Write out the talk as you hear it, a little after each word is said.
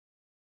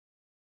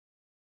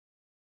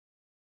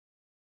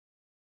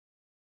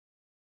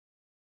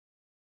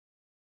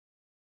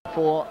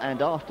Before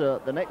and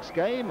after the next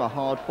game, a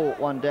hard-fought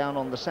one down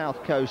on the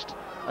south coast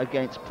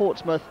against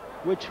Portsmouth,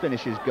 which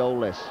finishes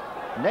goalless.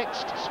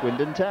 Next,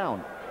 Swindon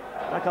Town.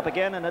 Back up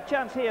again, and a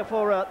chance here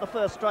for the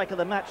first strike of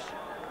the match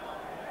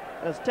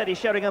as Teddy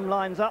Sheringham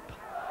lines up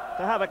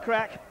to have a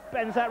crack,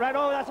 bends that round.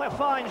 Oh, that's a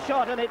fine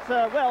shot, and it's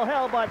well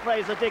held by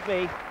Fraser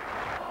Digby.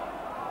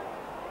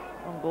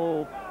 On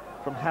ball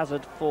from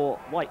Hazard for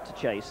White to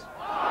chase.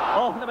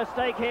 Oh, the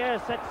mistake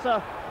here sets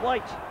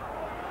White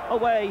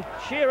away.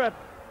 Shearer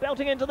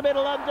belting into the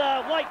middle,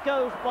 and White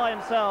goes by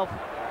himself.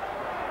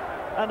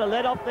 And a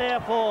lead off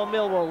there for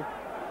Millwall.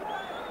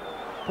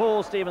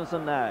 Paul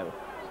Stevenson now.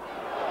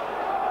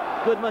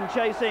 Goodman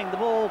chasing, the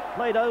ball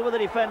played over the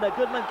defender.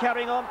 Goodman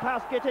carrying on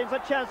past Gittins, a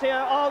chance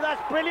here. Oh,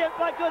 that's brilliant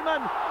by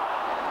Goodman.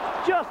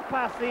 Just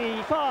past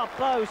the far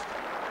post.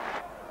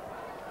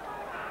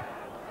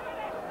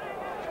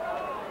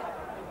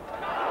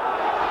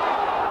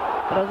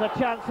 There's a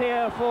chance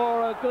here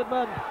for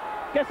Goodman.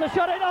 Gets the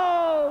shot in,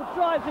 oh,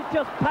 drives it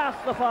just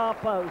past the far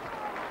post.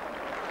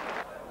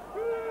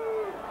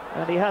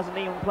 And he hasn't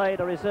even played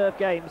a reserve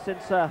game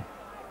since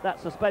that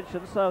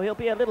suspension, so he'll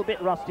be a little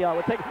bit rusty, I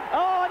would think.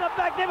 Oh, and a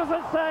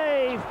magnificent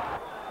save!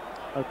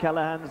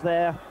 O'Callaghan's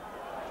there.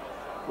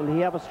 Will he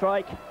have a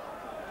strike?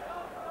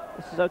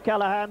 This is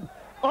O'Callaghan.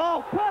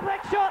 Oh,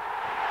 perfect shot!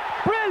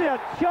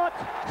 Brilliant shot,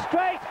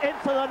 straight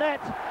into the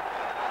net.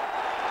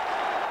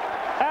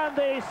 And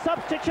the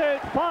substitute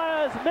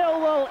fires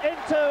Millwall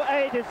into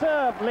a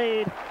deserved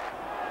lead.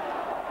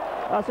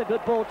 That's a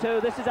good ball too.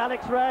 This is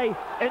Alex Ray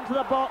into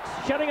the box.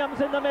 Sheringham's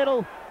in the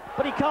middle,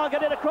 but he can't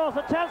get it across.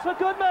 A chance for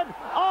Goodman.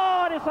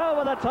 Oh, and it's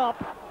over the top.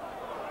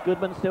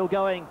 Goodman still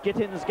going.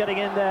 Gittins getting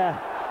in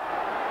there.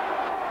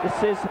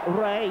 This is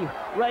Ray.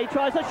 Ray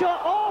tries a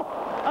shot. Oh,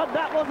 and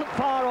that wasn't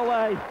far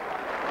away.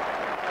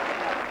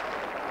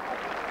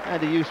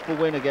 And a useful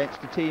win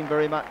against a team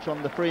very much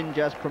on the fringe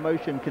as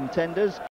promotion contenders.